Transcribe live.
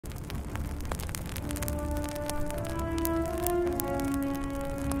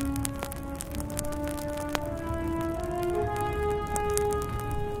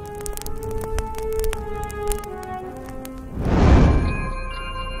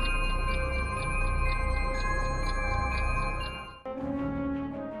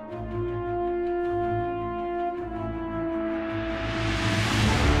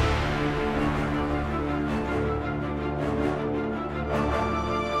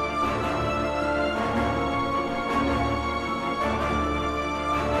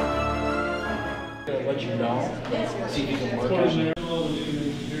let you know. See if you can work on it.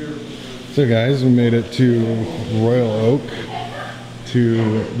 So guys, we made it to Royal Oak,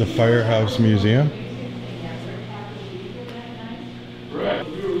 to the Firehouse Museum.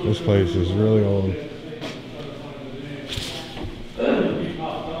 This place is really old.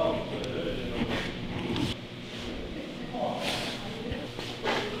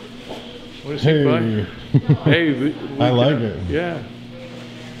 What is it, hey, I like it. Yeah.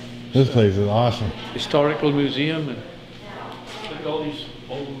 This place is awesome. Historical museum, and look at all these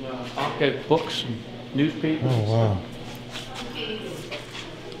old archive books and newspapers. Oh wow.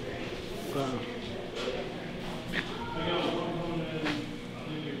 Wow.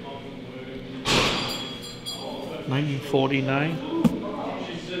 1949.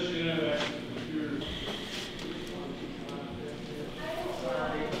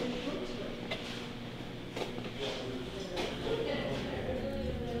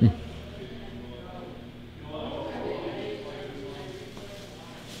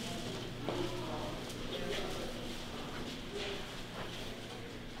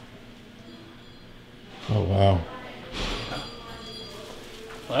 Oh wow.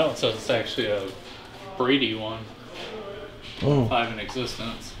 Well, that one says it's actually a Brady one. Oh. 5 in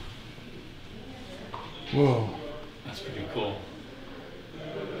existence. Whoa. That's pretty cool.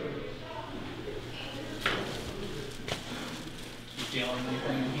 You feeling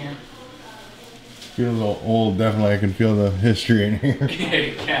anything in here? Feels a little old, definitely. I can feel the history in here. Yeah,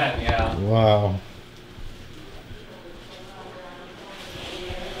 you can, yeah. Wow.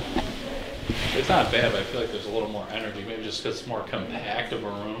 It's not bad, but I feel like there's a little more energy. Maybe just because it's more compact of a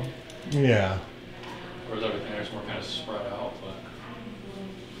room. Yeah. Whereas everything there's more kind of spread out, but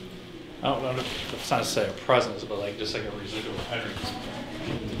I don't know if it's not to say a presence, but like just like a residual energy.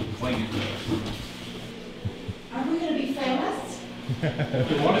 Are we going to be famous?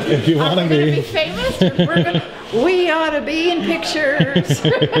 If you want to Are we going to be be. famous? We ought to be in pictures.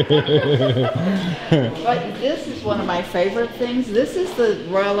 But this is one of my favorite things. This is the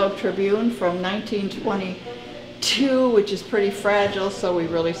Royal Oak Tribune from 1922, which is pretty fragile, so we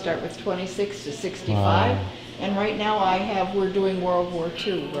really start with 26 to 65. Wow. And right now we're doing World War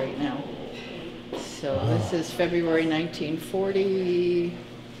II right now. So wow. This is February 1940.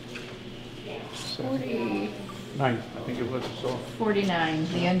 9, I think it was. So 49,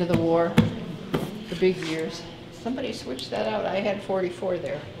 the end of the war, the big years. Somebody switched that out. I had 44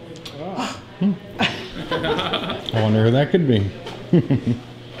 there. Oh. I wonder who that could be.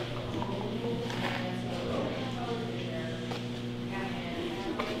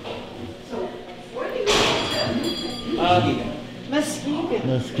 So, what do you think? Muskegon.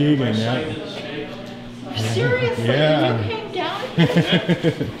 Muskegon, yeah. Seriously? Yeah. You came down?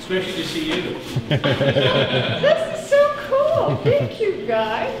 Especially to see you. This is so cool. Thank you,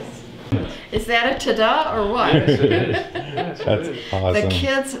 guys. Is that a ta-da or what? Yes, it is. Yes, it That's is. awesome. The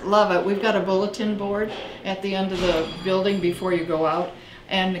kids love it. We've got a bulletin board at the end of the building before you go out.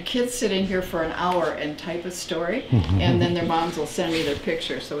 And the kids sit in here for an hour and type a story, and then their moms will send me their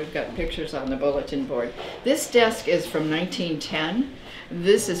pictures. So we've got pictures on the bulletin board. This desk is from 1910.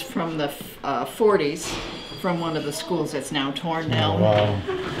 This is from the 40s, from one of the schools that's now torn down. Oh, wow.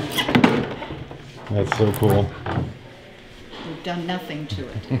 That's so cool. We've done nothing to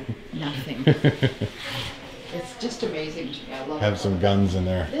it. Nothing. It's just amazing to me. I love Have it. some guns in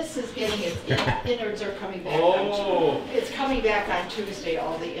there. This is getting its innards are coming back. Oh. It's coming back on Tuesday.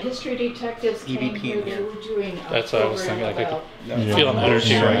 All the industry detectives came here. They were doing a That's what I was thinking. program Like I about, could feel an energy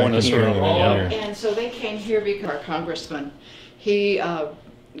Yeah, right in this room. right Yeah. here. and so they came here because our congressman, he in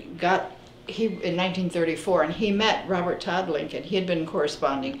 1934, and he met Robert Todd Lincoln. He had been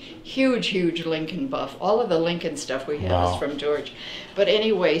corresponding. Huge Lincoln buff. All of the Lincoln stuff we have Wow. is from George. But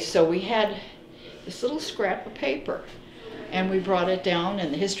anyway, so we had this little scrap of paper, and we brought it down,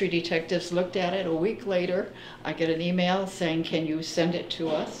 and the history detectives looked at it. A week later, I get an email saying, can you send it to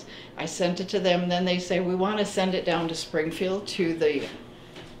us? I sent it to them, and then they say, we want to send it down to Springfield to the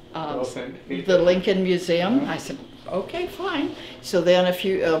Lincoln Museum. I said, okay, fine. So then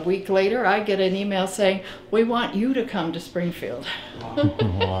a week later, I get an email saying, we want you to come to Springfield.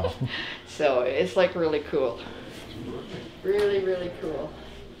 Wow. So it's like really cool. Really cool.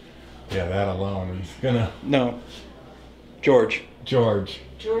 Yeah, that alone is gonna. No. George. George.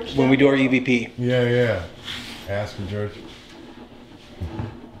 George. When we do our EVP. Yeah. Ask for George.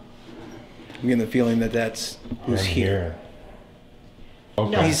 I'm getting the feeling that that's who's Right here.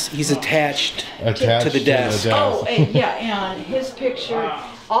 Okay. No. He's attached Attached to the desk. Oh, and yeah, and his picture,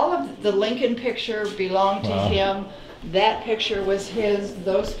 all of the Lincoln picture belonged to Wow. him. That picture was his.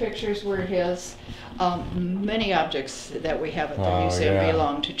 Those pictures were his. Many objects that we have at the Wow, museum yeah.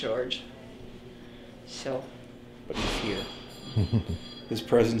 belong to George. So, but he's here. His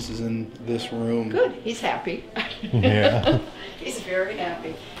presence is in this room. Good, he's happy. Yeah. He's very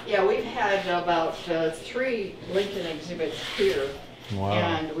happy. Yeah, we've had about 3 Lincoln exhibits here. Wow.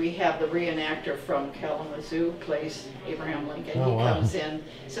 And we have the reenactor from Kalamazoo plays Abraham Lincoln. Oh, He wow. comes in.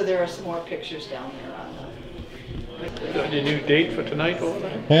 So there are some more pictures down there on Got any new date for tonight over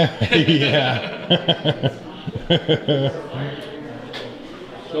there? Yeah.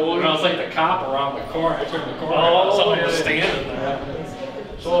 So When I was like the cop around the corner, I turned the corner, Oh, somebody was yeah. standing there.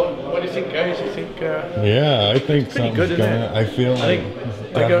 So what do you think, guys? You think? Yeah, I think something's good, isn't gonna. it? I feel like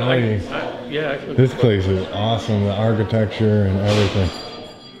definitely. Yeah. I feel This place is awesome. The architecture and everything.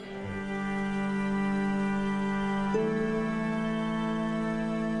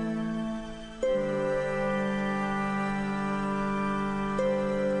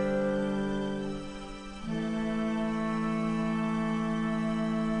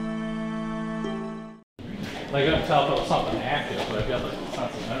 Like, I couldn't tell if it was something active, but I got like a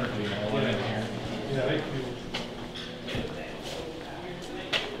sense of energy when I went in here. Yeah.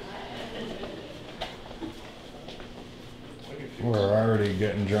 We're already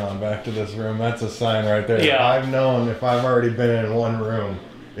getting drawn back to this room. That's a sign right there. Yeah. I've known if I've already been in one room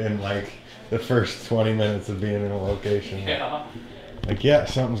in like the first 20 minutes of being in a location. Yeah. Like, yeah,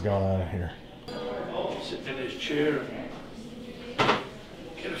 something's going on here. Sitting in his chair.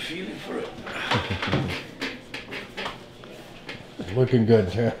 Get a feeling for it. Looking good,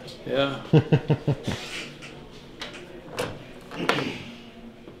 too. Yeah.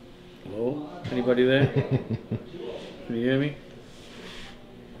 Hello? Anybody there? Can you hear me?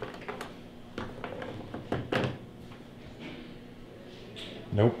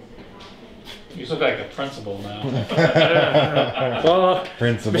 Nope. You look like a principal now. Well,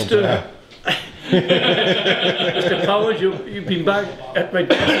 Principal. Mr. Mr. Powers, you've been back at my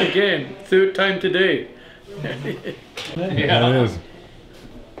desk again, 3rd time today. That Yeah. is.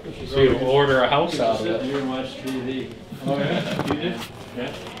 So you order a house out of Sit it. here and watch TV. Oh yeah, you did?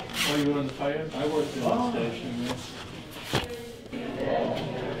 Yeah. Oh, you were on the fire? I worked in the station, yeah.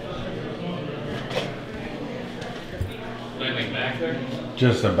 Anything back there?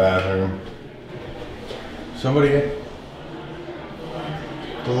 Just a bathroom. Somebody.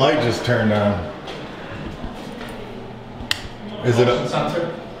 The light just turned on. Is it a.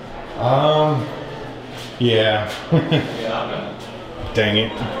 Uncensored? Yeah. Yeah, I'm in. Dang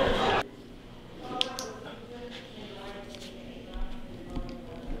it.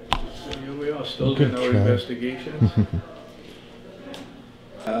 So here we are, still Good doing our try. investigations.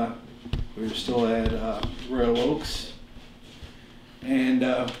 We're still at Royal Oaks, and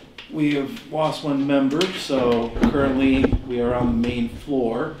we have lost one member, so currently we are on the main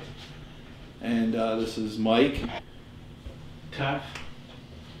floor, and this is Mike. Tough.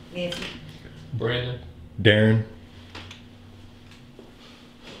 Nancy. Brandon. Darren.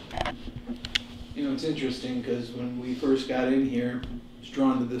 You know, it's interesting because when we first got in here, I was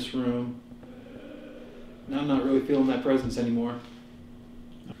drawn to this room. Now I'm not really feeling that presence anymore.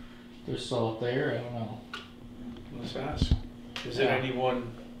 They're still up there, I don't know. Let's ask. Is there Yeah.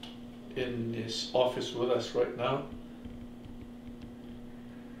 anyone in this office with us right now?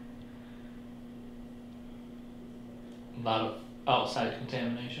 A lot of outside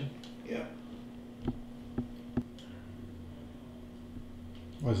contamination. Yeah.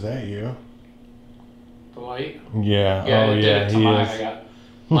 Was that you? The light? Yeah. Yeah, Oh, it yeah. did it to He mine. is. I got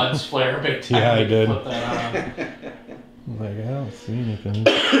lens flare big time. Yeah, I to did. Put that on. I'm like, I don't see anything.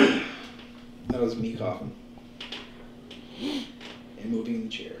 That was me coughing and moving in the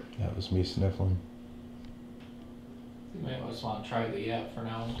chair. That was me sniffling. You may just want to try the app for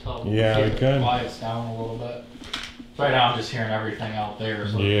now until Yeah, it we could. quiets down a little bit. Right now I'm just hearing everything out there,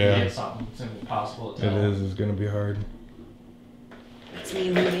 so if Yeah. you get something, it's impossible to It tell. is. It's gonna be hard. It's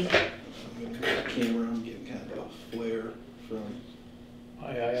me, Louie. I'm gonna cut the camera. I'm getting kind of a flare from.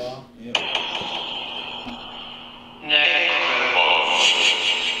 Aye. Yep.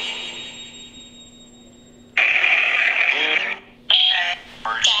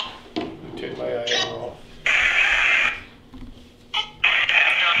 Take my eye off.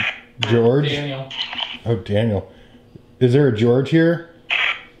 George? Daniel. Oh, Daniel. Is there a George here?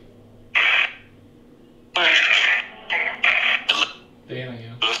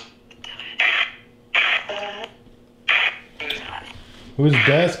 Daniel. Whose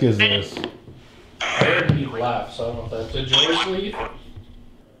desk is this? I heard he left, so I don't know if that's. Did George leave?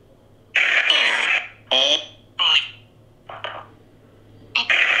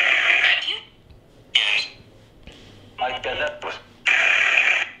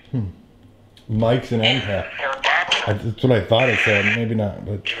 Mike's an empath. That's what I thought it said. Maybe not,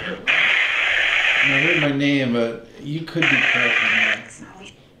 but I heard my name, but you could be correct on that.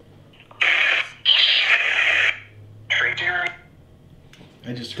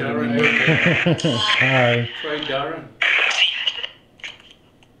 I just heard my Darren. name. Hi. Try Darren.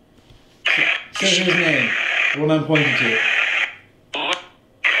 Say his name. The one I'm pointing to.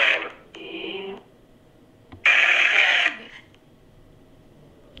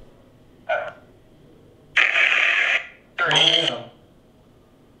 Yeah.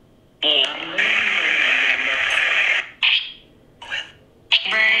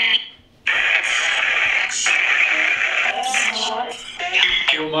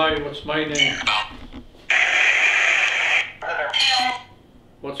 Who am I? What's my name?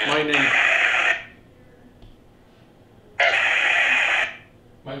 What's my name?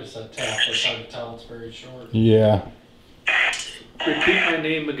 Might have said tap, but it's hard to tell, it's very short. Yeah. Repeat my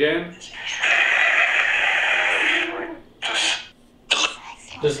name again.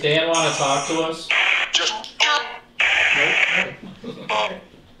 Does Dan want to talk to us? Nope.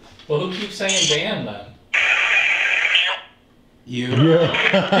 Well, who keeps saying Dan then? You.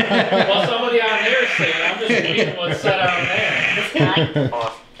 Yeah. Well, somebody on there is saying, I'm just reading what's said on there.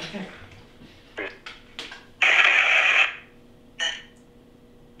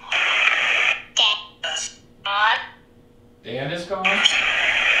 Dan is gone?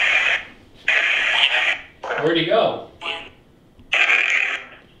 Where'd he go?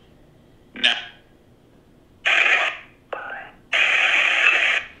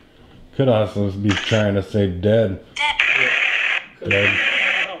 Could also be trying to say dead. Dead.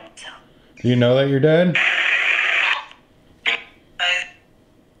 Do you know that you're dead?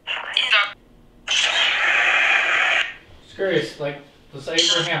 Just curious, like, this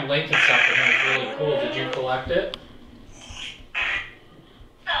Abraham Lincoln stuff I think is really cool. Did you collect it?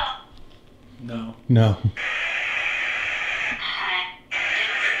 No. No.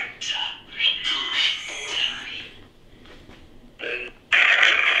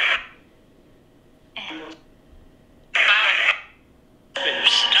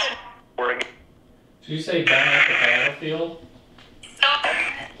 Did you say down at the battlefield?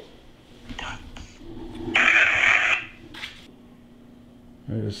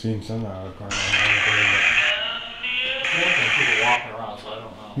 I just seen some out of the corner. People walking around, so I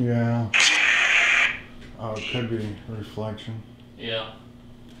don't know. Yeah. Oh, it could be reflection. Yeah.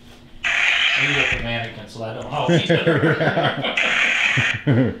 And you got the mannequin, so I don't know either.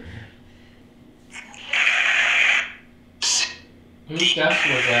 Whose desk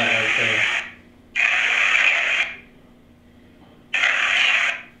was that right there?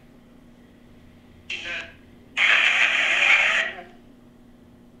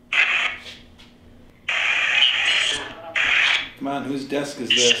 Come on, whose desk is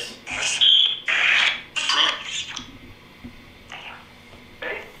this?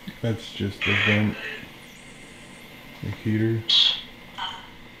 That's just the vent. The heater.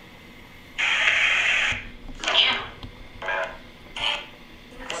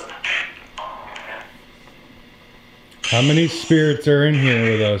 How many spirits are in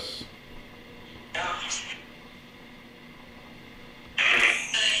here with us?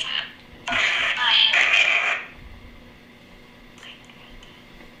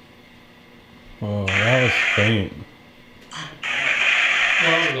 Oh, that was faint.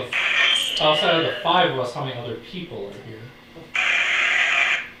 Well, outside of the five of us, how many other people are here?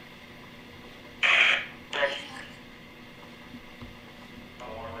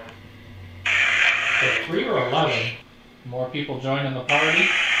 So 3 or 11? More people joining the party?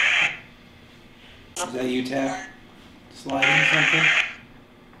 Is that you, Tap? Sliding something?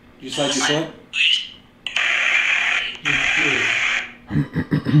 Did you slide your foot?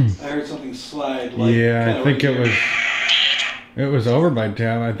 I heard something slide. Like, Yeah, I kinda think right it here. was over by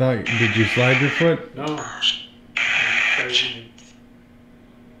Tab. I thought, did you slide your foot? No.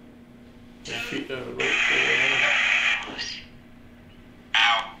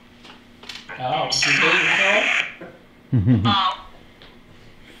 Oh, did you hit yourself?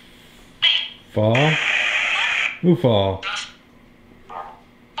 Fall? Who fall?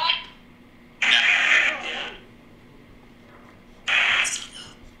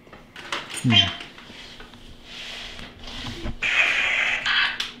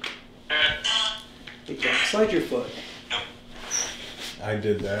 Hey, Jack, slide your foot. I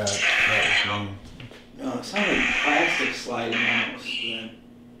did that. That was me. No, it sounded like plastic sliding almost. Then.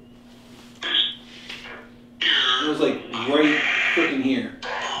 It was like right freaking here.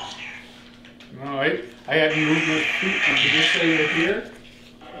 No, I hadn't moved my feet. Did you say you're here?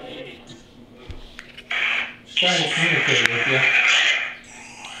 Just trying to communicate with you.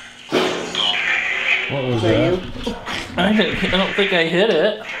 What was Is that that? you? I don't think I hit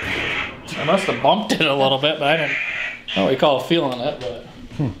it. I must have bumped it a little bit, but I didn't recall feeling it. But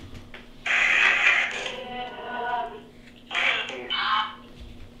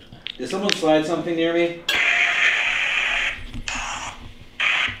Did someone slide something near me?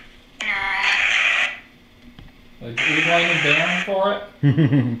 like, are you blaming Dan for it? You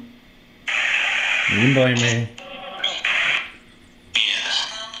can blame me.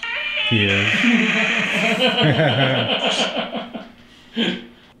 He is.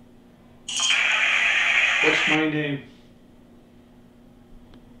 What's my name?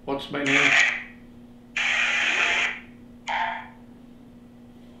 What's my name?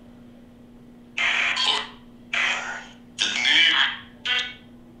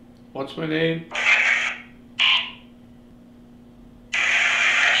 What's my name?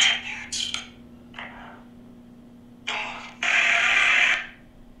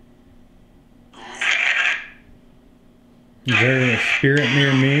 Is there a spirit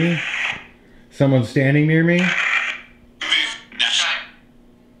near me? Someone standing near me?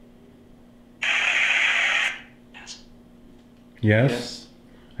 Yes.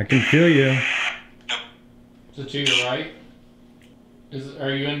 I can feel you. Is it to your right?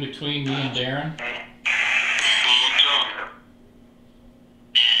 Are you in between me and Darren?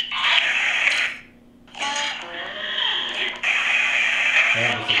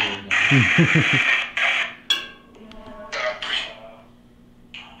 That was a weird one.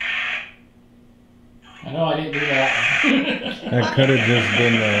 I know I didn't do that. That could have just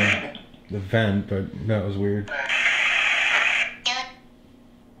been the vent, but that was weird.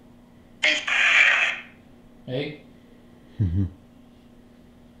 Hey?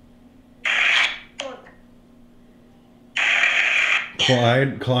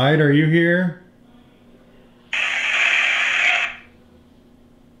 Clyde, are you here?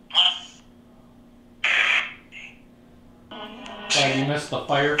 You missed the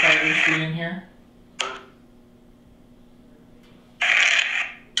firefighters being here?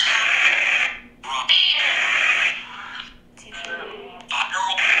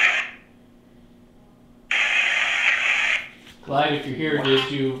 Clyde, if you're here,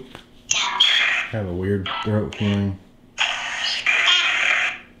 did you... Have a weird throat feeling.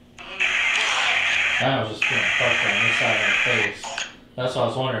 I was just feeling pressure on this side of the face. That's why I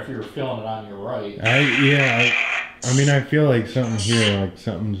was wondering if you were feeling it on your right. I mean, I feel like something here, like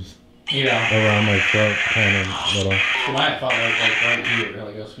something's around my throat, kind of little. You might have felt like right here,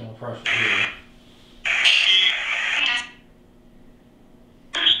 like I was feeling pressure here.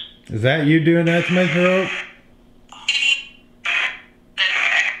 Is that you doing that to my throat?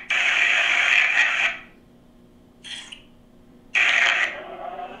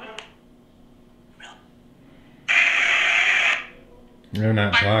 They're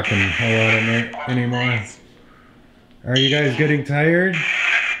not talking a whole lot anymore. Are you guys getting tired?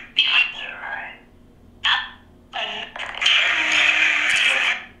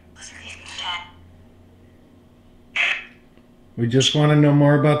 We just want to know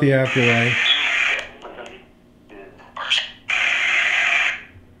more about the afterlife.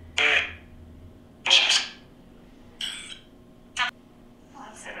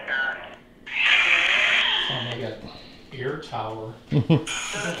 Sound like an ear tower. Is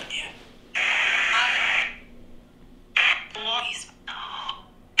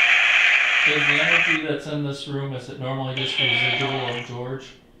the energy that's in this room, is it normally just residual of George?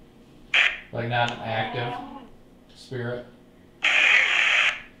 Like not an active spirit?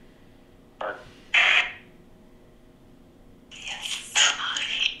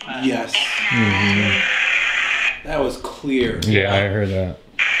 Yes. That was clear. Yeah, I heard that.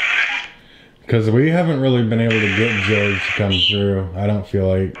 Because we haven't really been able to get George to come through, I don't feel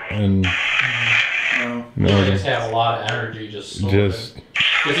like. And No. He just had a lot of energy because he was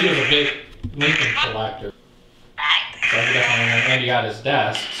a big Lincoln collector. So he definitely, and he got his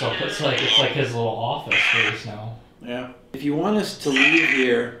desk, so it's like his little office space now. Yeah. If you want us to leave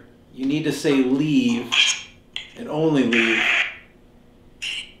here, you need to say leave and only leave.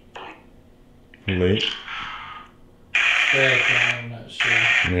 Late? I'm not sure.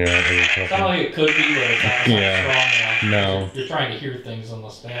 Yeah, It's not like it could be, but it's not strong enough. No. You're trying to hear things on the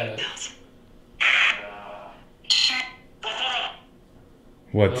static.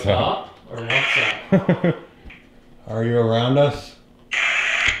 What's up? Or what's up? Are you around us?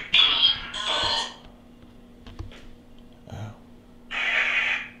 Oh.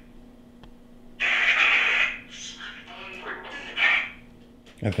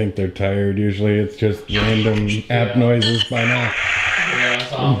 I think they're tired. Usually it's just random app noises by now. Yeah,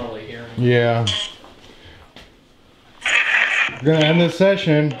 that's all I'm really hearing. Yeah. We're gonna end this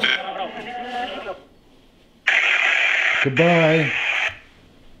session. Goodbye.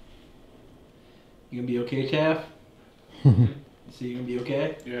 You gonna be okay, Taff? So you gonna be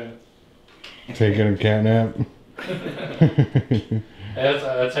okay? Yeah. Taking a cat nap.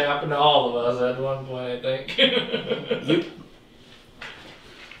 That's happened to all of us at one point, I think. Yep.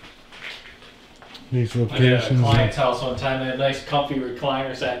 These I had a locations. client's house one time, they had a nice comfy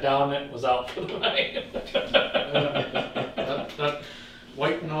recliner, sat down in it, was out for the night. That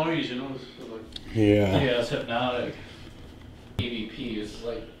white noise, you know, it's like, Yeah. Yeah, it's hypnotic. EVP is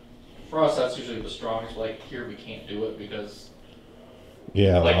like, for us, that's usually the strongest. Like, here we can't do it because,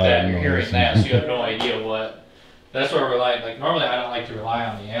 Yeah. like loud that, you're noise. hearing that, so you have no idea what. That's where we're like, normally I don't like to rely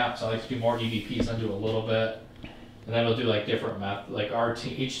on the amps. I like to do more EVPs and do a little bit. And then we'll do like different math. Like our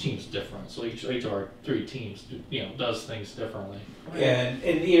team, each team's different. So each of our 3 teams, does things differently. Yeah, and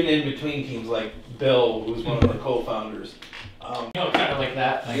even in between teams, like Bill, who's one of our co-founders. Kind of like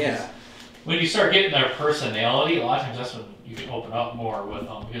that thing. Yeah. When you start getting their personality, a lot of times that's when you can open up more with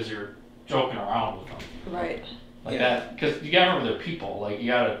them because you're joking around with them. Right. Like that, because you gotta remember they're people. Like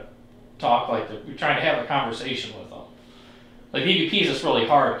you gotta talk like you're trying to have a conversation with them. Like EVPs, it's really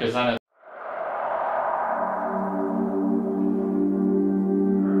hard because then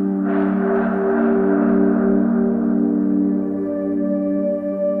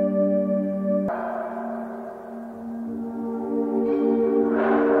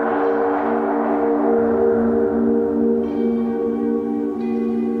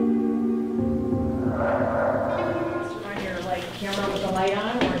On your like camera with the light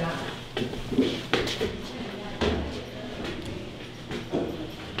on or not?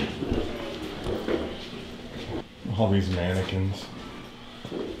 All these mannequins.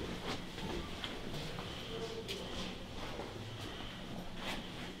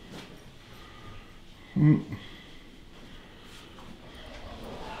 Yeah,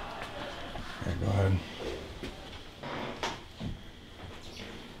 go ahead.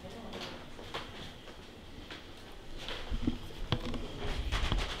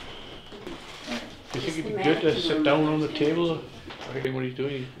 you think it'd be good to sit down on the table? What are you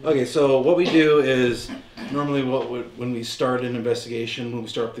doing? Okay, so what we do is normally when we start an investigation, when we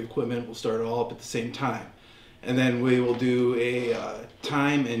start up the equipment, we'll start it all up at the same time. And then we will do a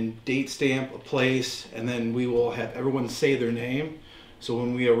time and date stamp, a place, and then we will have everyone say their name. So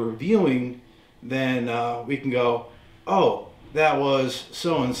when we are reviewing, then we can go, oh, that was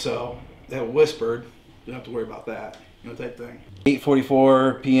so-and-so that whispered. You don't have to worry about that, type thing.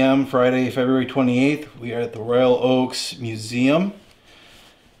 8:44 p.m. Friday, February 28th. We are at the Royal Oaks Museum.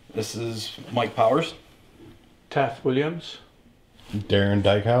 This is Mike Powers. Taft Williams. Darren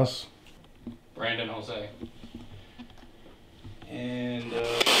Dykehouse. Brandon Jose. And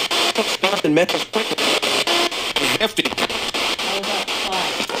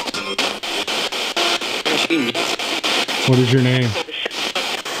What is your name?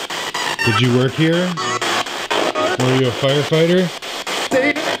 Did you work here? Were you a firefighter?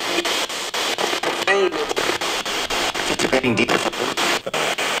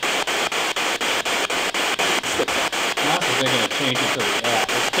 Honestly, they're gonna change it to the app.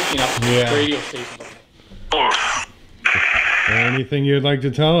 It's picking up Yeah. radio stations. Anything you'd like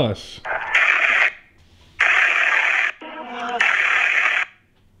to tell us?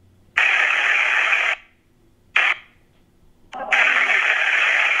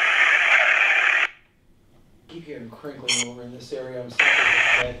 keep hearing crinkling over in this area. I'm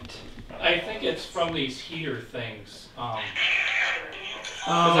sorry. I think it's from these heater things. Because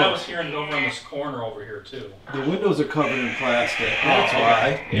I was hearing it over in this corner over here too. The windows are covered in plastic. That's okay.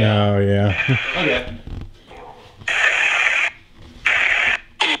 why. Oh, yeah. Okay.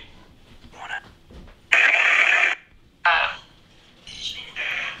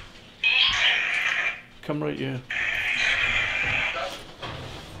 Come right here.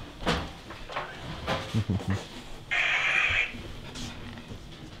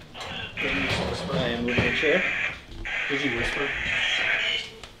 I am moving a chair. Did you whisper?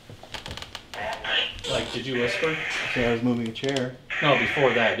 Like, did you whisper? So I was moving a chair. No,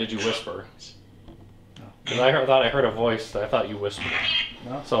 before that, did you whisper? Because I thought I heard a voice that I thought you whispered.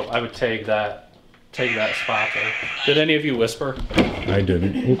 No. So I would take that spot there. Did any of you whisper? I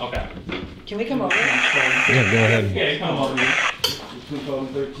didn't. Oop. Okay. Can we come over? Yeah, go ahead. Yeah, come over. We call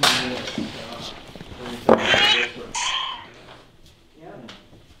them 13 minutes.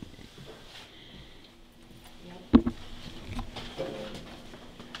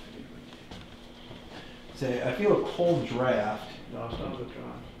 Say, I feel a cold draft. No, it's not a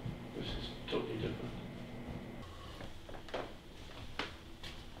John. This is totally different.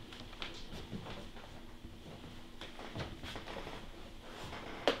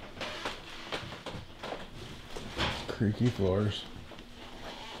 Creaky floors.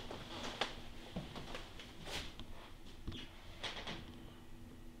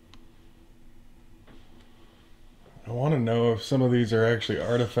 some of these are actually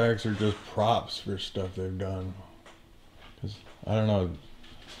artifacts or just props for stuff they've done. 'Cause, I don't know.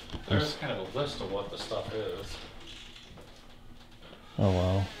 There's kind of a list of what the stuff is. Oh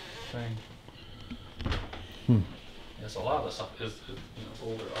wow. Thing. Hmm. Yes, a lot of the stuff is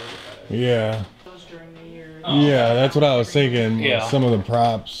older artifacts. Yeah. Those during the years. Oh. Yeah, that's what I was thinking. Yeah. Some of the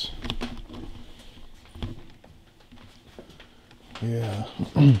props. Yeah.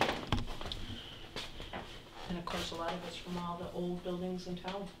 And of course, a lot of it's from all the old buildings in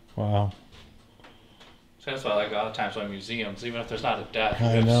town. Wow. So that's why, like, a lot of times when museums, even if there's not a death, you I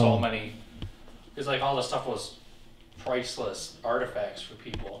have know. so many. It's like all the stuff was priceless artifacts for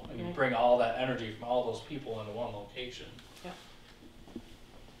people, and you Right. bring all that energy from all those people into one location.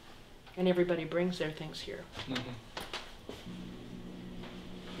 And everybody brings their things here.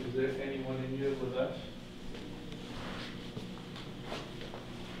 Is there anyone in here with us?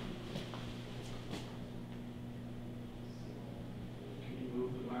 Can you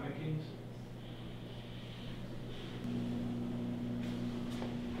move the mannequins?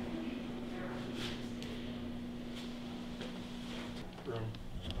 Room.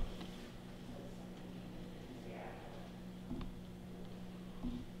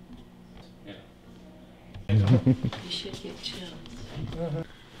 Yeah. You should get chills.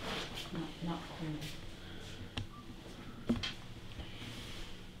 Not cold.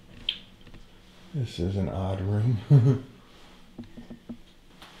 This is an odd room.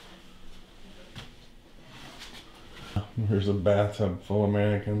 There's a bathtub full of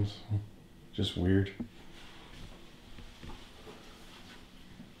mannequins. Just weird.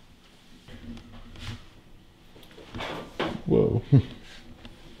 Whoa.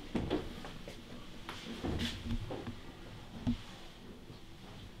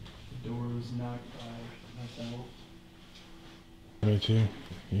 The door was knocked by myself. Me too.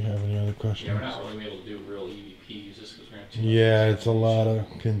 You have any other Yeah, questions? we're not really able to do real EVPs just because we're going to. Yeah, it's a lot of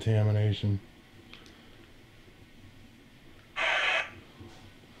contamination.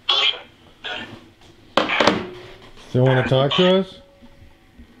 Still want to talk to us?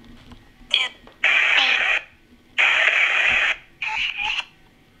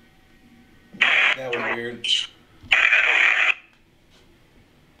 That was weird.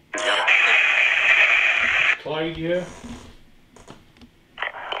 Clyde here?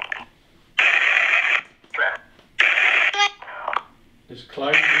 Is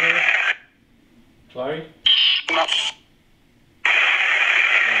Clyde here? Clyde? No.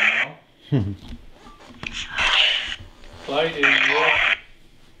 Clyde is here.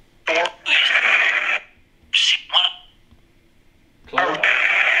 Clyde?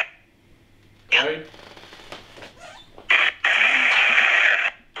 Clyde?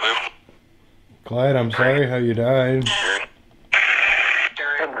 Clyde, I'm sorry how you died.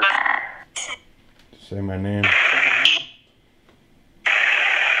 Say my name.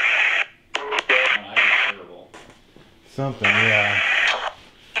 Terrible. Something, yeah.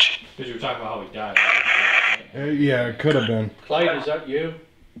 Because you were talking about how he died. Yeah, it could have been. Clyde, is that you?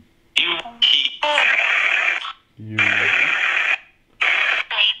 You.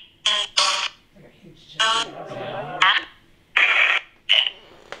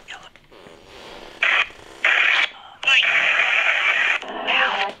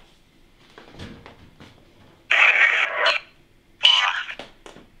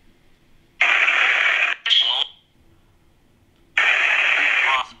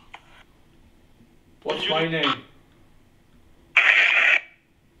 What's my name?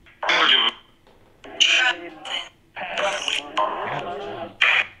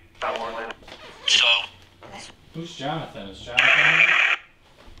 Who's Jonathan? Is Jonathan?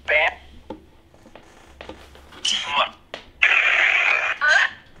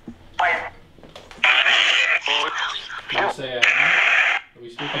 Did you say are we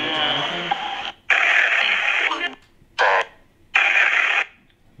speaking to Jonathan?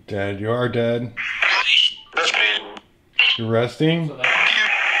 Dead. You are dead. You're resting? So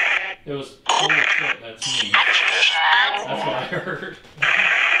that, it was holy shit, that's me. That's what I heard.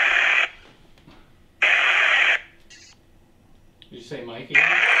 Did you say Mikey?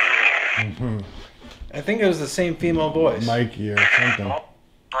 Mm-hmm. I think it was the same female voice. Mikey or something.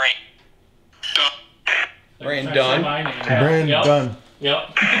 Brain Say done. my name. Brand Yep. done. Yep.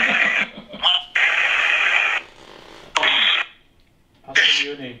 I'll say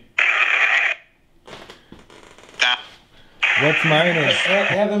your name. What's my name?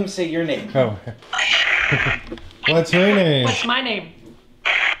 Have them say your name. Oh. What's her name? What's my name?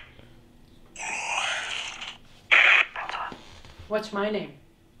 What's my name?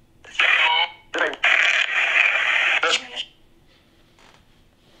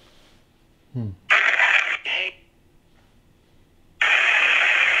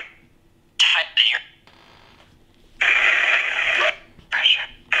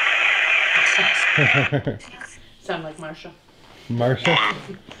 Sound like Marsha. Marsha?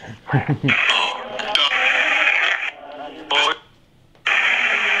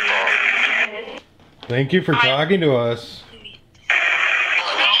 Thank you for talking to us.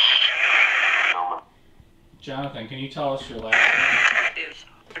 Jonathan, can you tell us your last name?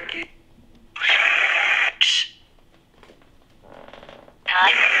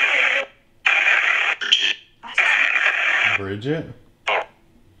 Bridget?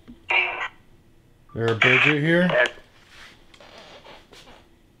 There a Bridget here?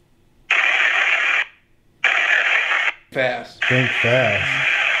 Fast. Think fast.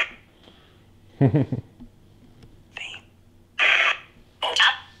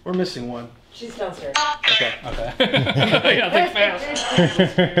 We're missing one. She's downstairs. Okay. Okay. Yeah, think fast.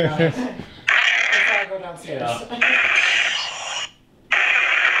 Before I go downstairs. Yeah.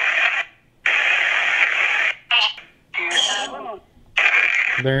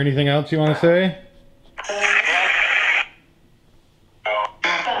 Is there anything else you want to say?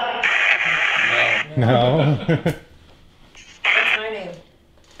 No. What's my name?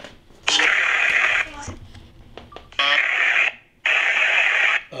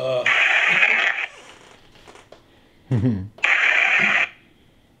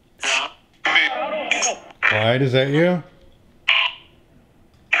 Clyde, is that you?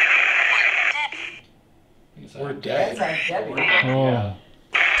 We're dead. That's Debbie. Oh. Yeah.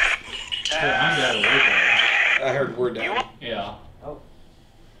 Yeah, I'm dead originally. I heard we're dead. Yeah. Oh.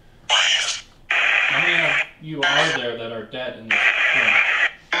 How many of you are there that are dead in this room?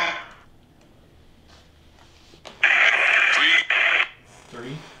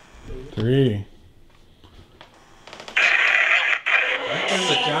 3? 3. I think there's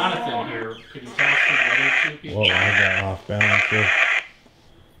a Jonathan here. Could you tell us who the other 2 people Whoa, I got off balance here.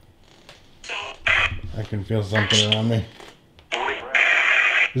 I can feel something around me.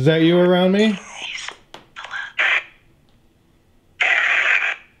 Is that you around me?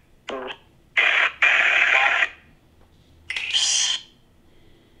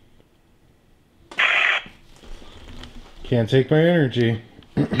 Can't take my energy.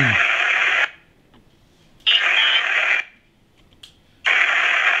 There's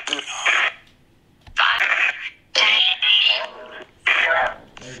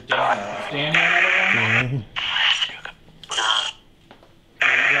Dan. Dan here,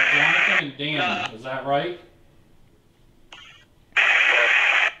 we got Jonathan and Dan. Is that right?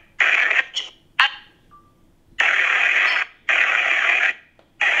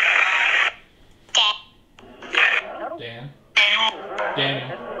 Dan.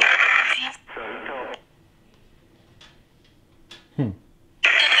 Daniel.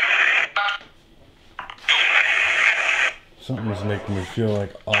 Something's making me feel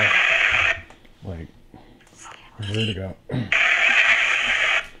like off. Like, where'd it go? Okay,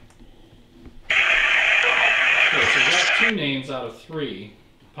 so we got 2 names out of 3,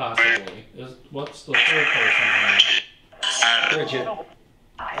 possibly. What's the 3rd person's name? Bridget.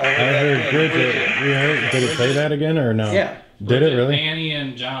 I heard Bridget. We heard, did it say that again or no? Yeah. Did it really? Danny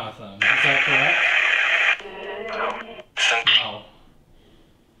and Jonathan. Is that correct? No.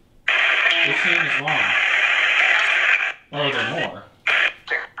 Which name is wrong? Or are there more?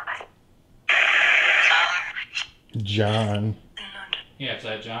 John. Yeah, because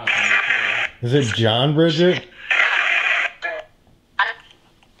I had Jonathan before. Is it John Bridget?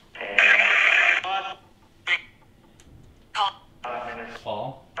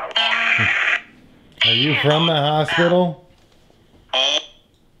 Paul? Are you from the hospital?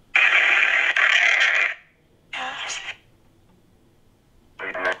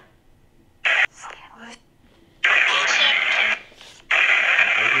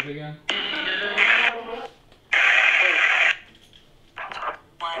 Is it again?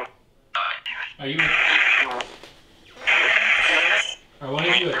 Are you... Are one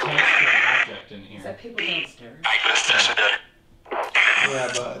of you attached to an object in Is here? that people downstairs? Yeah,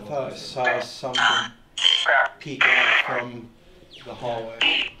 but I thought I saw something peek out from the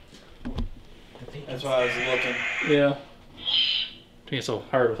hallway. That's why I was looking. Yeah. It's so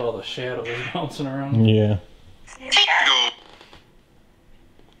hard with all the shadows bouncing around. Yeah.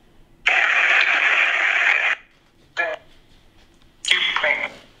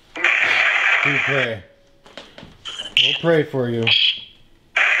 Do pray. We'll pray for you. What's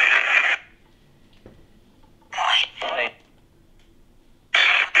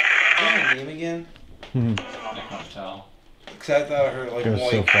her name again? I can't tell. Because I thought I heard like Goes so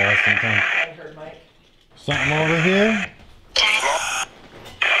Moink. fast sometimes. I heard Mike. Something over here?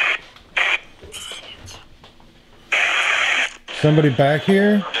 Somebody back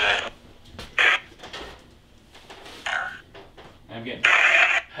here? I'm getting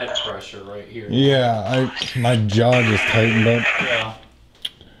head pressure. pressure right here. Yeah, my jaw just tightened up. Yeah.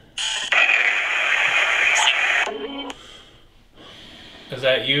 Is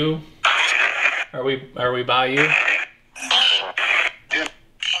that you? Are we by you?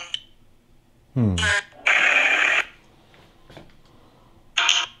 Hmm.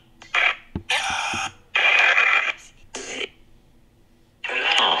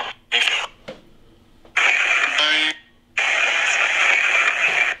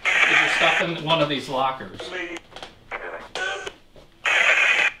 Is your stuff in one of these lockers?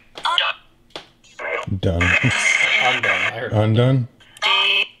 Done. Undone. I heard Undone?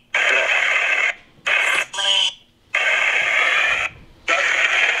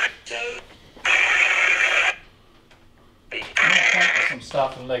 some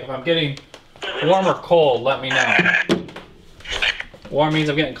stuff, and like if I'm getting warm or cold, let me know. Warm means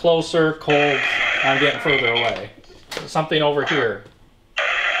I'm getting closer, cold, I'm getting further away. Something over here.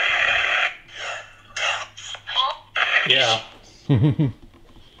 Yeah. Alright,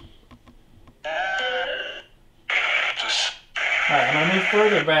 I'm gonna move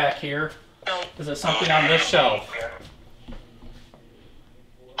further back here. Is it something on this shelf?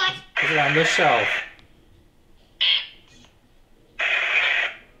 Is it on this shelf?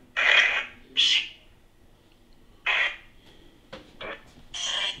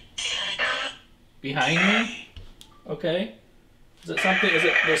 Behind me? Okay. Is it something? Is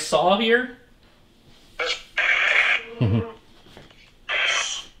it the saw here?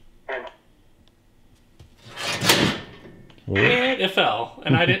 And it fell,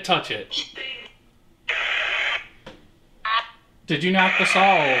 and I didn't touch it. Did you knock the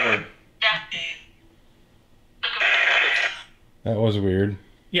saw over? That was weird.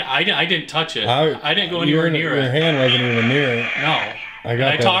 Yeah, I didn't touch it. I didn't go anywhere near Your it. hand wasn't even near it. No. I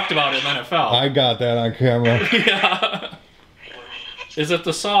got I that. talked about it, and then it fell. I got that on camera. Yeah. Is it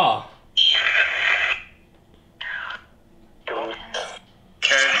the saw?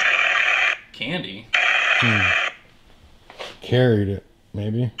 Candy? Carried it,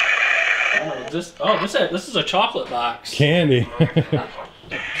 maybe. Oh, this is a chocolate box. Candy.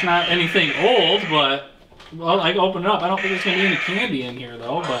 It's not anything old, but well, I can open it up. I don't think there's gonna be any candy in here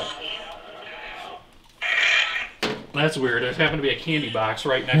though, but that's weird. There happened to be a candy box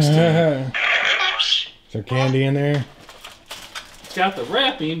right next to it. Is there candy in there? It's got the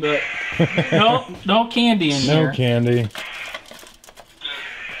wrapping, but no candy in here. No candy.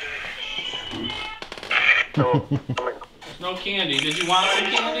 No candy. Did you want some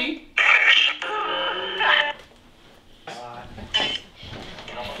candy?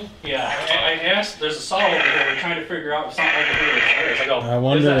 Yeah, I asked. There's a saw over here. We're trying to figure out if something over here is theirs. I go, I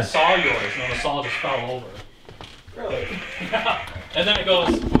wonder- is that saw yours? No, the saw just fell over. Really? Yeah. And then it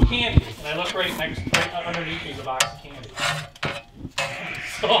goes, candy. And I look right underneath me is a box of candy.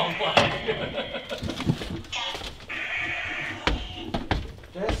 So I'm like...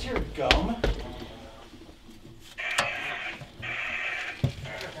 That's your gum?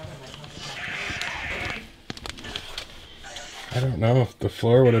 I don't know if the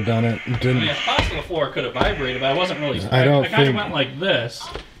floor would have done it. It I didn't. mean, it's possible the floor could have vibrated, but I wasn't really... I don't I kind of think- went like this.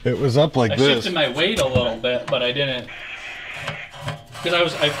 It was up like I this. shifted my weight a little bit, but I didn't...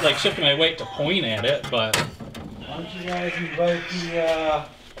 Because I like shifted my weight to point at it, but... Why don't you guys invite the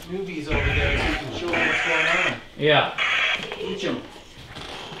newbies over there so you can show them what's going on? Yeah. Teach them.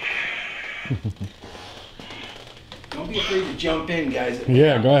 Don't be afraid to jump in, guys.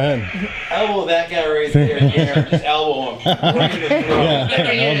 Yeah, go ahead. Elbow that guy right there in the air. Just elbow him. Right in the throat.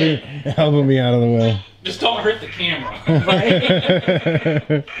 Yeah, elbow me out of the way. Just don't hurt the camera. And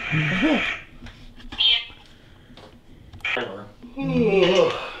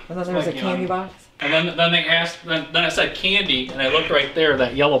then there was a candy box. And then they asked, then it said candy, and I looked right there,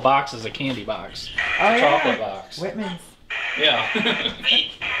 that yellow box is a candy box. Oh, It's a yeah. chocolate box. Whitman's. Yeah.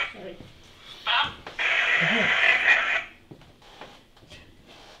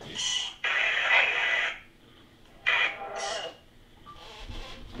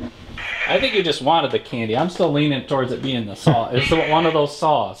 I think you just wanted the candy. I'm still leaning towards it being the saw. It's one of those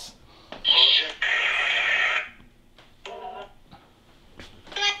saws.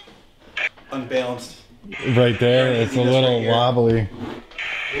 Unbalanced. Right there, it's a This little right here. wobbly.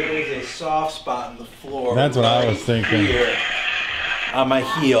 There is a soft spot in the floor. That's what I was right thinking. Here, on my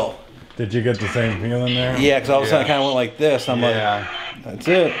heel. Did you get the same feeling there? Yeah, because all of a sudden I kind of went like this. I'm like, that's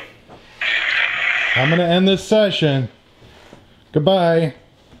it. I'm gonna end this session. Goodbye.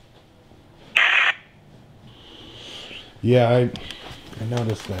 Yeah, I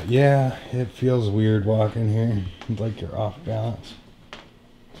noticed that. Yeah, it feels weird walking here. It's like you're off balance.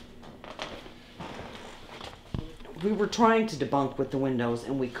 we were trying to debunk with the windows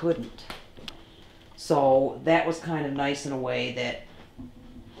and we couldn't. So that was kind of nice in a way that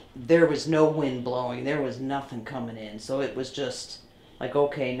there was no wind blowing, there was nothing coming in. So it was just like,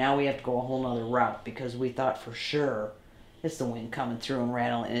 okay, now we have to go a whole nother route because we thought for sure it's the wind coming through and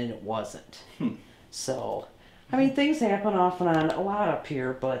rattling, and it wasn't. So, I mean, things happen off and on a lot up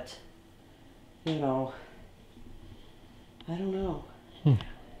here, but, you know, I don't know.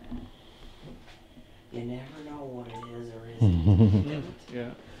 You never know what it is or isn't.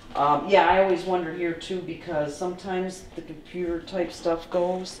 Yeah. Yeah, I always wonder here too, because sometimes the computer type stuff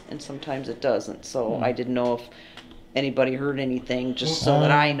goes and sometimes it doesn't. So I didn't know if anybody heard anything, just so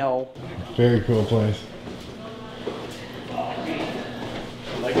that I know. Very cool place.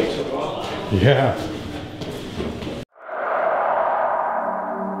 Yeah.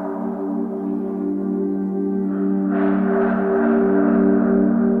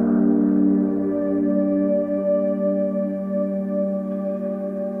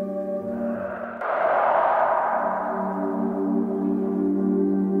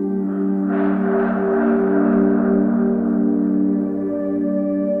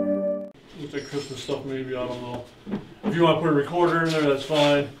 With the Christmas stuff, maybe, I don't know. If you want to put a recorder in there, that's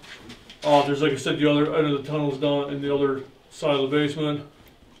fine. There's, like I said, the other end of the tunnel's down in the other side of the basement.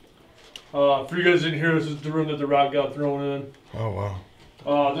 For you guys didn't hear, this is the room that the rock got thrown in. Oh,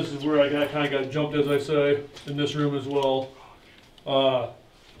 wow. This is where I kind of got jumped, as I say, in this room as well. I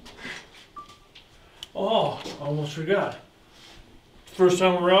almost forgot. First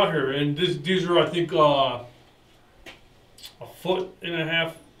time we're out here, and these are, I think, 1.5 foot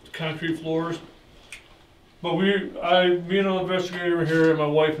concrete floors. But me and another investigator were here, and my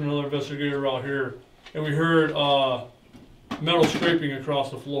wife and another investigator were out here, and we heard metal scraping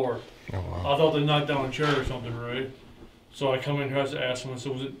across the floor. Oh, wow. I thought they knocked down a chair or something, right? So I come in here to ask them. I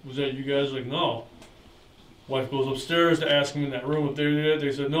said, "Was that you guys?" Like, no. Wife goes upstairs to ask them in that room if they did.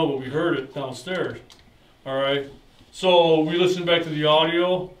 They said no, but we heard it downstairs. All right. So we listened back to the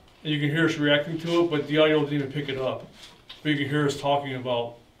audio, and you can hear us reacting to it, but the audio didn't even pick it up. But you can hear us talking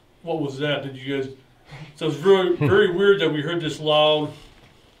about, what was that? Did you guys? So it's very, very weird that we heard this loud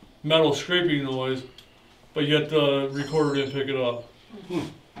metal scraping noise, but yet the recorder didn't pick it up.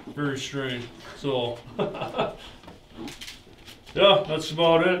 Very strange. So, yeah, that's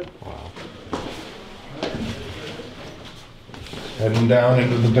about it. Wow. Heading down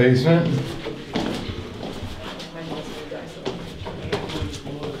into the basement.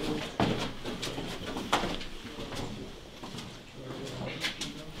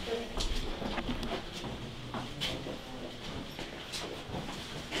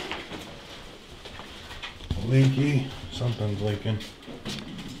 Leaky. Something's leaking.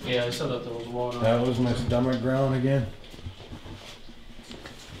 Yeah, I said that there was water. That was my stomach growling again.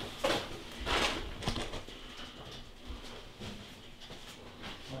 It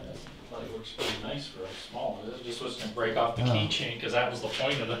works pretty nice for a small. It just was gonna break off the keychain because that was the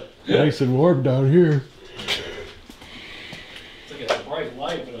point of it. Nice and warm down here. It's like a bright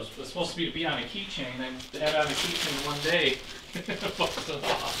light, but it was supposed to be on a keychain. They had it on a keychain one day. Fucked it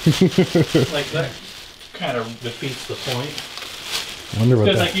off. Like that kind of defeats the point. Wonder what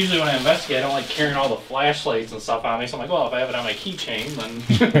Because that... like usually when I investigate, I don't like carrying all the flashlights and stuff on me. So I'm like, well, if I have it on my keychain, then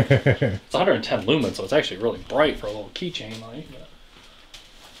it's 110 lumens, so it's actually really bright for a little keychain light. But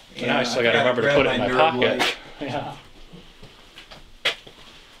Yeah, now I still got to remember to put it in my nerd pocket. light. Yeah.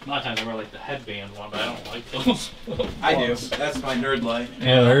 A lot of times I wear like the headband one, but I don't like those. I do. That's my nerd light.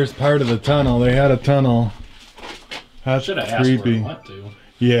 Yeah, there's part of the tunnel. They had a tunnel. That's Should have asked creepy. where it went to.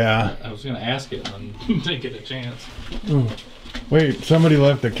 Yeah. I was gonna ask it and then didn't get a chance. Ooh. Wait, somebody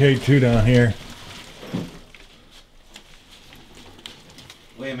left a K2 down here.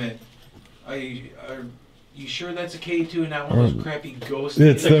 Wait a minute. Are you sure that's a K2 and not one of those crappy ghost?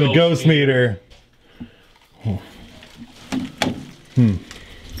 It's a the ghost ghost meter.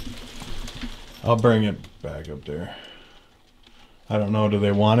 I'll bring it back up there. I don't know, do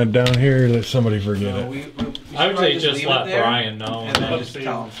they want it down here or let somebody forget No, it? I would say should just leave let it there, Brian know. and then just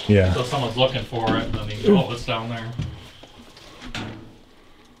tell him. Yeah. So if someone's looking for it, then they can go, oh, it's down there.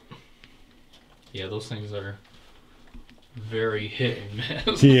 Yeah, those things are very hit and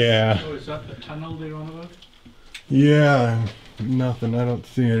miss. Yeah. Oh, is that the tunnel they want about? Yeah. Nothing. I don't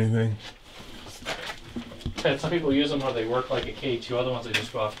see anything. And some people use them where they work like a K2, other ones they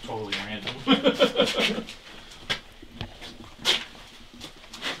just go off totally random.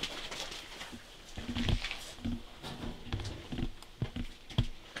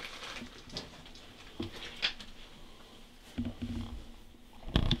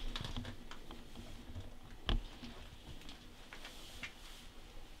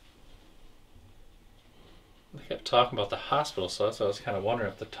 They kept talking about the hospital, so that's why I was kind of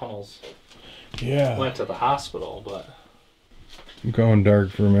wondering if the tunnels went to the hospital, but... I'm going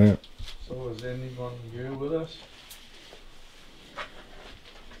dark for a minute. So is anyone here with us?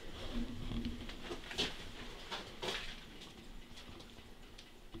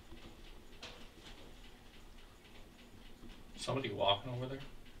 Somebody walking over there?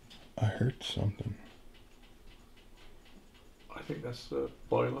 I heard something. I think that's the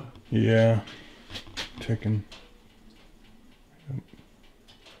boiler. Yeah. Ticking. Yep.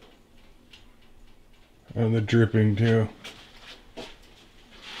 And the dripping too.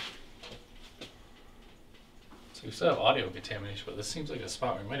 So we still have audio contamination, but this seems like a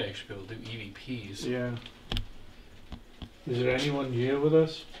spot where we might actually be able to do EVPs. Yeah. Is there anyone here with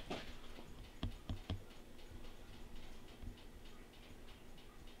us?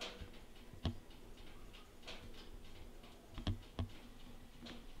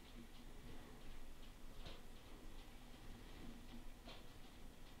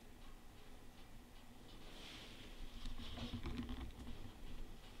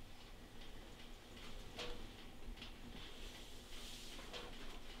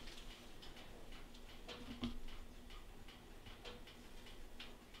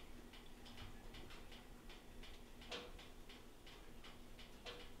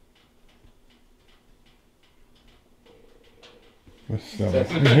 My stomach.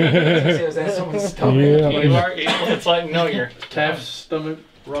 Is that someone's stomach? Yeah. You are able to like, no, you're... Taft's stomach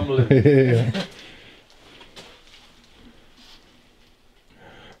rumbling. Yeah.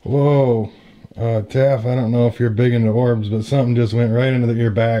 Whoa. Taff, I don't know if you're big into orbs, but something just went right into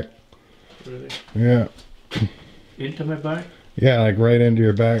your back. Really? Yeah. Into my back? Yeah, like right into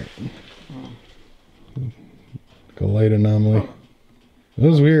your back. Like a light anomaly. It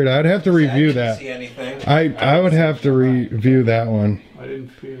was weird. I'd have to review I didn't that. see anything. I would have to review that one. I didn't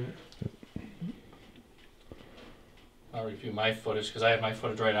feel it. I'll review my footage, because I had my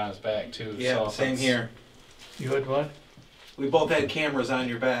footage right on his back, too. Yeah, so if same it's- here. You heard what? We both had cameras on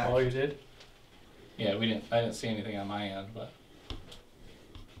your back. Oh, you did? Yeah, I didn't see anything on my end, but...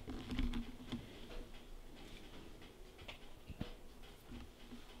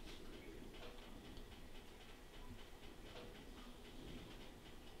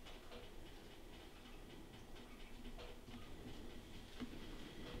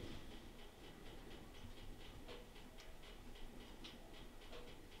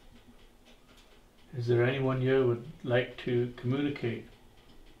 Is there anyone here who would like to communicate?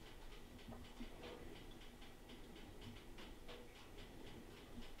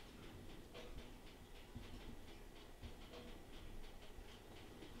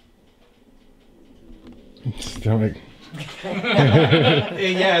 Stomach.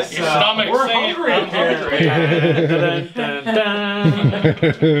 Yes, Your stomach's we're saying, hungry "I'm apparently. Dun, dun,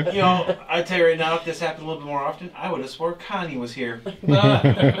 dun. You know, I tell you right now, if this happened a little bit more often, I would have swore Connie was here.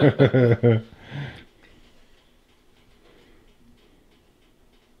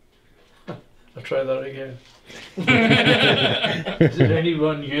 I'll try that again. Is there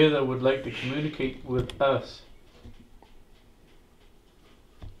anyone here that would like to communicate with us?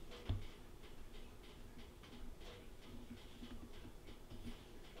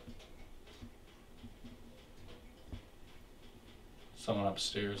 Someone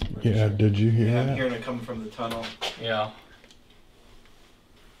upstairs. I'm pretty Yeah, sure. did you hear Yeah, I'm that? hearing it coming from the tunnel. Yeah.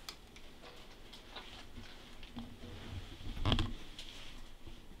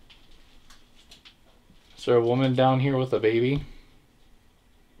 Is there a woman down here with a baby?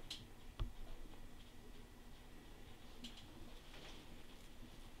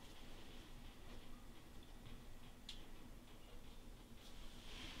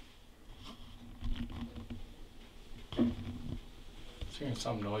 Hearing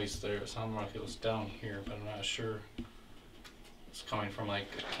some noise there. It sounded like it was down here, but I'm not sure. It's coming from like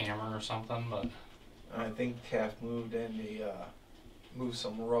a camera or something, but... I think Taft moved and he moved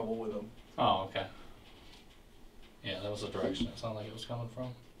some rubble with him. Oh, okay. Yeah, that was the direction it sounded like it was coming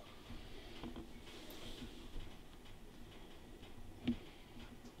from.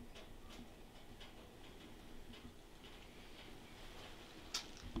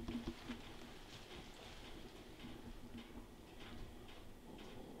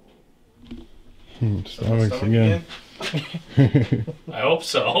 Stomachs Stomach again. I hope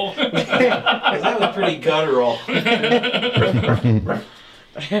so. 'Cause that was pretty guttural.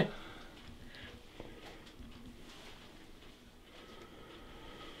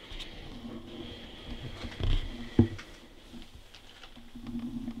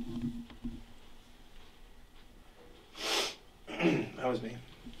 That was me.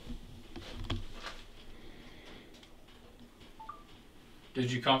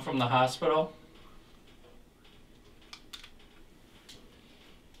 Did you come from the hospital?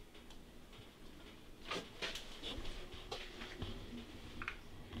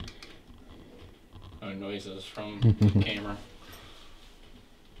 just from the camera.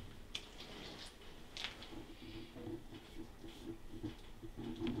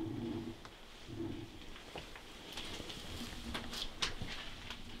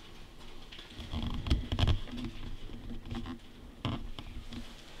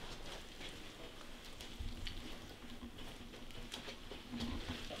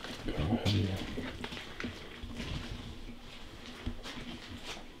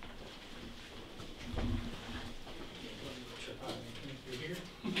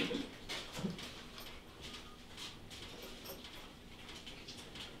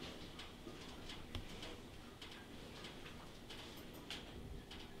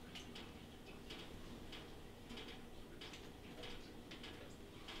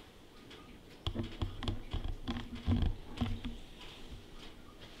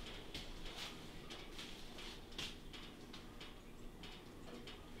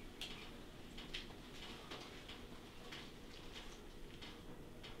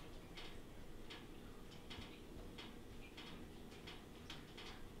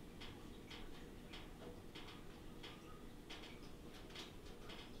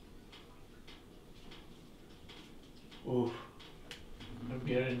 Oof. I'm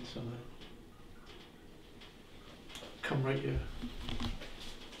getting something. Come right here.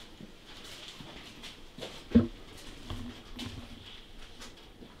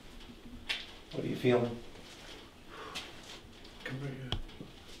 What are you feeling? Come right here.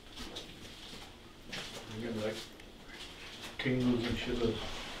 I'm getting like tingles and shivers.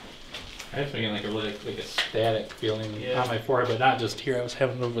 I was feeling like a really like a static feeling Yeah. on my forehead, but not just here. I was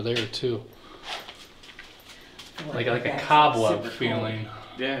having it over there too. Like a That's cobweb super feeling.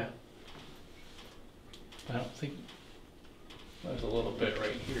 Yeah. I don't think there's a little bit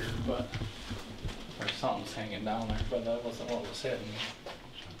right here, but or something's hanging down there, but that wasn't what was hitting me.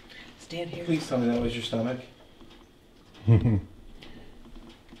 Stand here. Please tell me that was your stomach. Could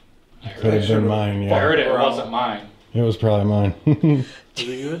I heard have it. been mine, I yeah. heard it wasn't mine. It was probably mine. Is it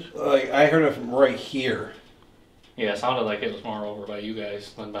good? Like I heard it from right here. Yeah, it sounded like it was more over by you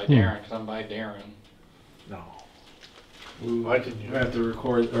guys than by Darren, because I'm by Darren. No. Ooh, why didn't You you? have to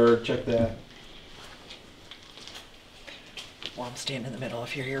record or check that. Well, I'm standing in the middle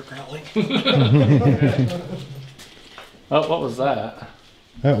if you're here growling. Oh, what was that?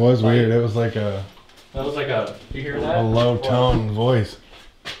 That was weird. It was like a That was like a. You hear that? low tone voice.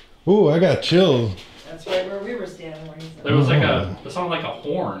 Ooh, I got chills. That's right where we were standing. Where he's There was like a. It sounded like a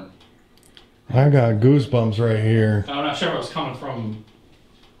horn. I got goosebumps right here. I'm not sure if it was coming from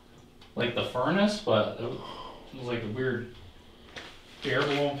like the furnace, but it was like a weird air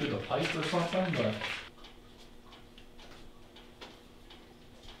blowing through the pipe or something. But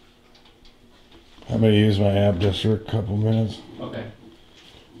I'm gonna use my app just for a couple minutes. okay.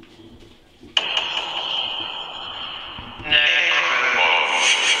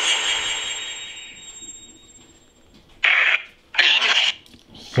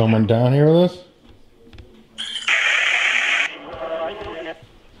 Someone down here with us?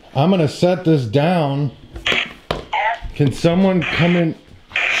 I'm gonna set this down. Can someone come and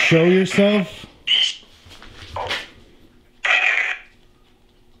show yourself?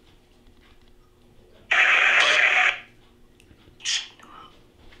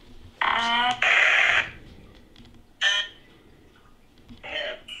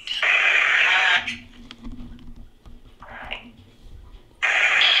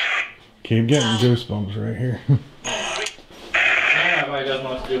 Keep getting goosebumps right here. Yeah, everybody doesn't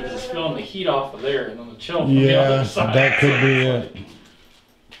know what to do because it's feeling the heat off of there and then the chill from the Yeah, other side. that could be it.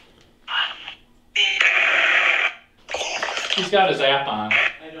 He's got his app on.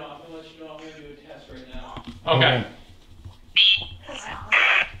 I know. I'm gonna let you know. I'm gonna do a test right now. Okay.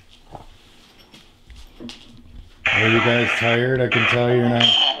 Are you guys tired? I can tell you're not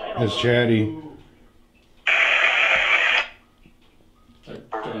as chatty. They're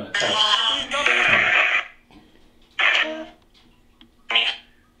doing a test.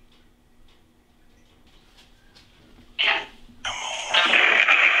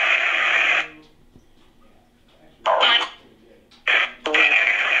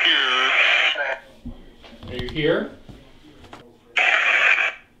 Are you here?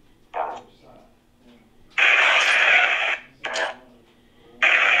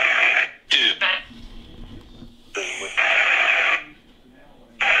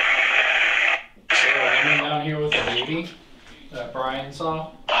 Down here with the baby that Brian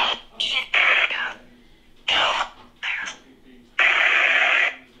saw.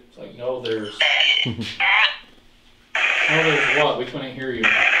 It's like, no, there's. No, there's what? We couldn't hear you.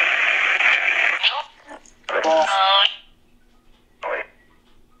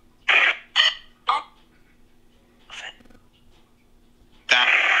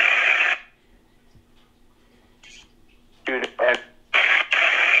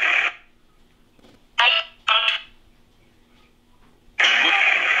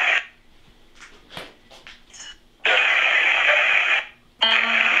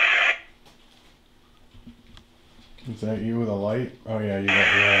 Is that you with a light? Oh yeah, you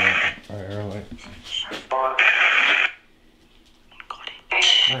got your air light.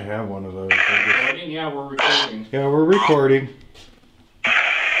 I have one of those. Yeah, we're recording. Yeah, we're recording. We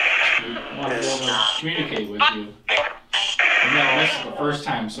want to be able to communicate with you. We might have missed it the first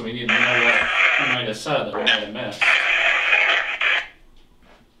time, so we need to know what we might have said that we might have missed.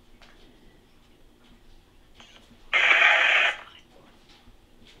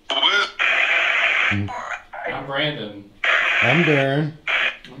 I'm Brandon. I'm Darren.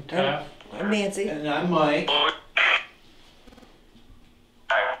 I'm Taff. I'm Nancy. And I'm Mike.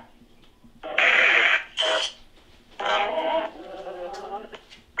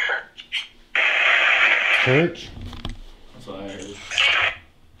 Church? That's what I heard.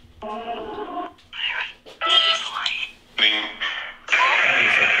 I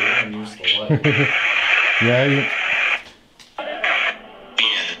just said we don't use the light. Yeah, you...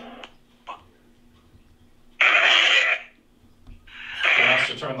 He wants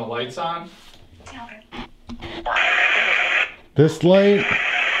to turn the lights on. This light?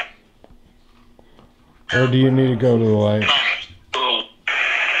 Or do you need to go to the light?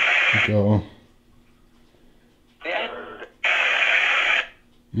 Go.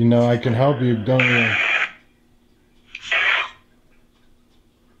 You know, I can help you, don't you?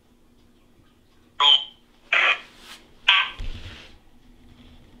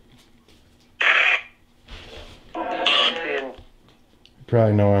 You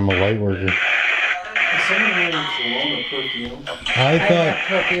probably know I'm a light worker. Is someone wearing cologne or perfume? I have thought...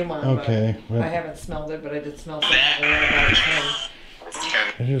 perfume on, Okay. but I Well, haven't smelled it, but I did smell something about him.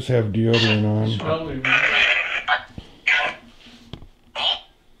 I just have deodorant on. Probably, man.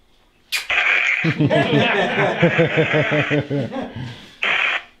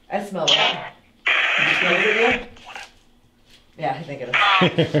 I smell that. Is it good? Yeah, I think it is.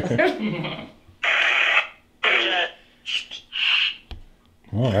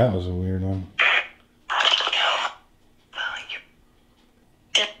 Oh, that was a weird one.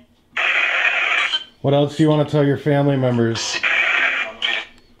 What else do you want to tell your family members?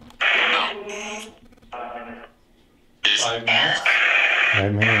 5 minutes?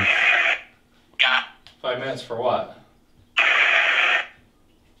 5 minutes. 5 minutes for what?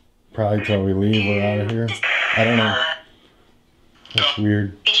 Probably till we leave, we're out of here. I don't know. That's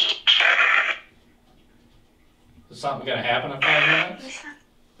weird. Is something gonna happen in 5 minutes?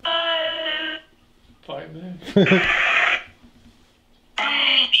 5 minutes.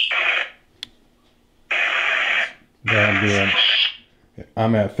 That'll be at,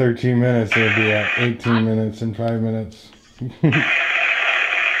 I'm at 13 minutes, it'll be at 18 minutes and 5 minutes.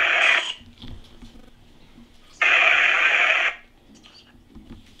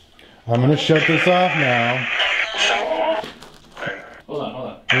 I'm gonna shut this off now. Hold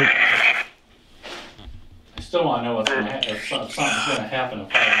on. I still want to know what's gonna if something's gonna happen in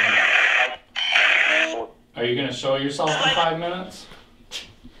 5 minutes. Are you gonna show yourself in 5 minutes?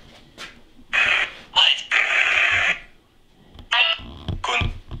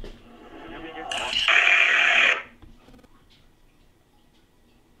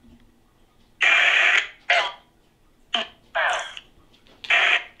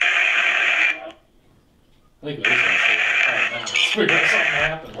 I think it is gonna say 5 minutes. Figure out something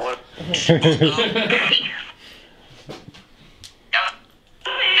happens.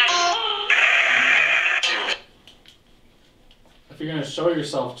 If you're gonna show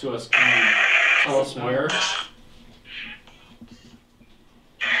yourself to us, can you tell us where?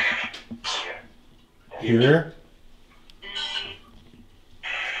 Here?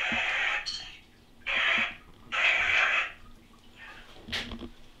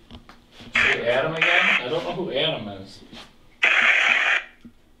 Say Adam again? I don't know who Adam is.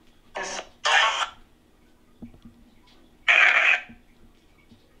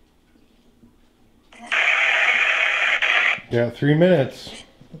 Yeah, 3 minutes.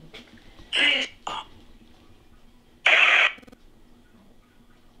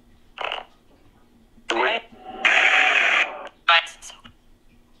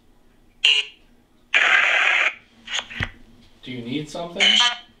 Do you need something?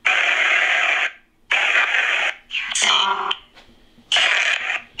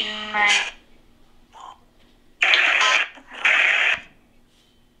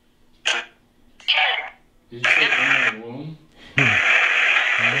 Did you say in the womb?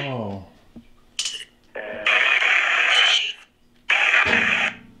 Oh.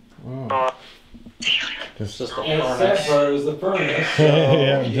 Oh. It's just a And that furnace. part is the furnace. So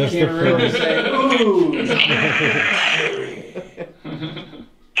Yeah, you just the can't really furnace. say, ooh.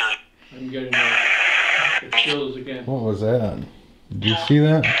 I'm getting the chills again. What was that? Did you see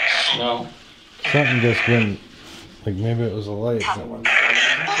that? No. Something just went Like maybe it was a light.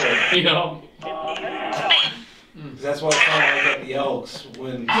 You know. That's what I found like at the Elks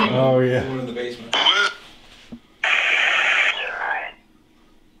when Oh, yeah. we were in the basement.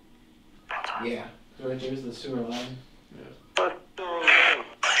 Yeah. Right there's the sewer line.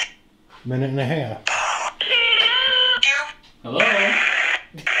 Minute and a half. Hello.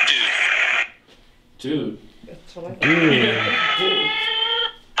 Dude. That's what I Dude.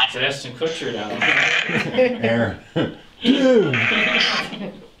 It's Ashton Kutcher down there. Aaron. Dude.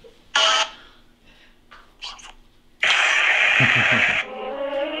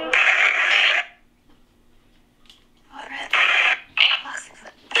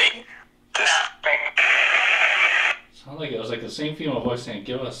 Sounds like it was like the same female voice saying,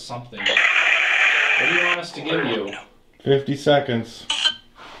 "Give us something." What do you want us to give you? 50 seconds.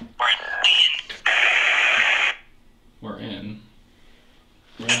 We're in.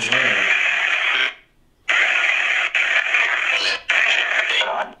 We're in where?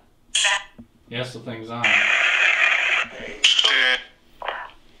 Yes, the thing's on.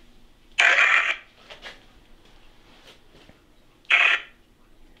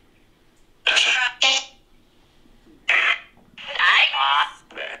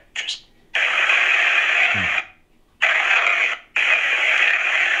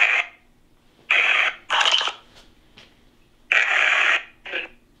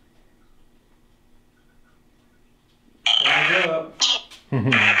 Rise up.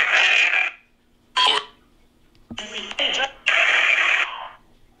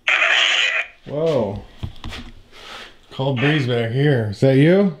 Whoa. Cold breeze back here. Is that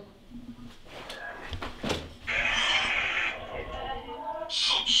you?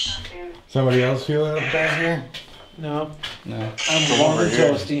 Somebody else feel it up back here? No. No. I'm warm and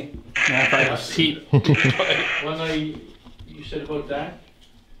toasty. Yeah, probably just heat. When you said about that,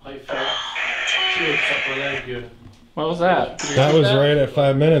 I felt chills up with that good. What was that? That was right at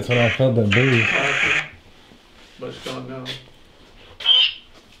 5 minutes when I felt that breeze. But it's gone now.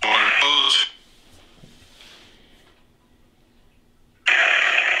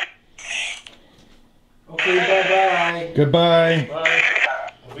 Okay, bye-bye. Goodbye. Bye.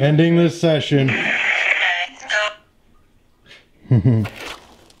 Ending this session. That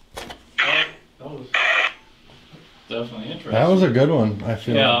was Definitely interesting. That was a good one, I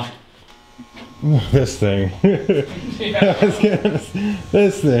feel. Yeah. This thing.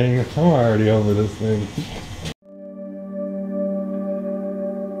 This thing. I'm already over this thing.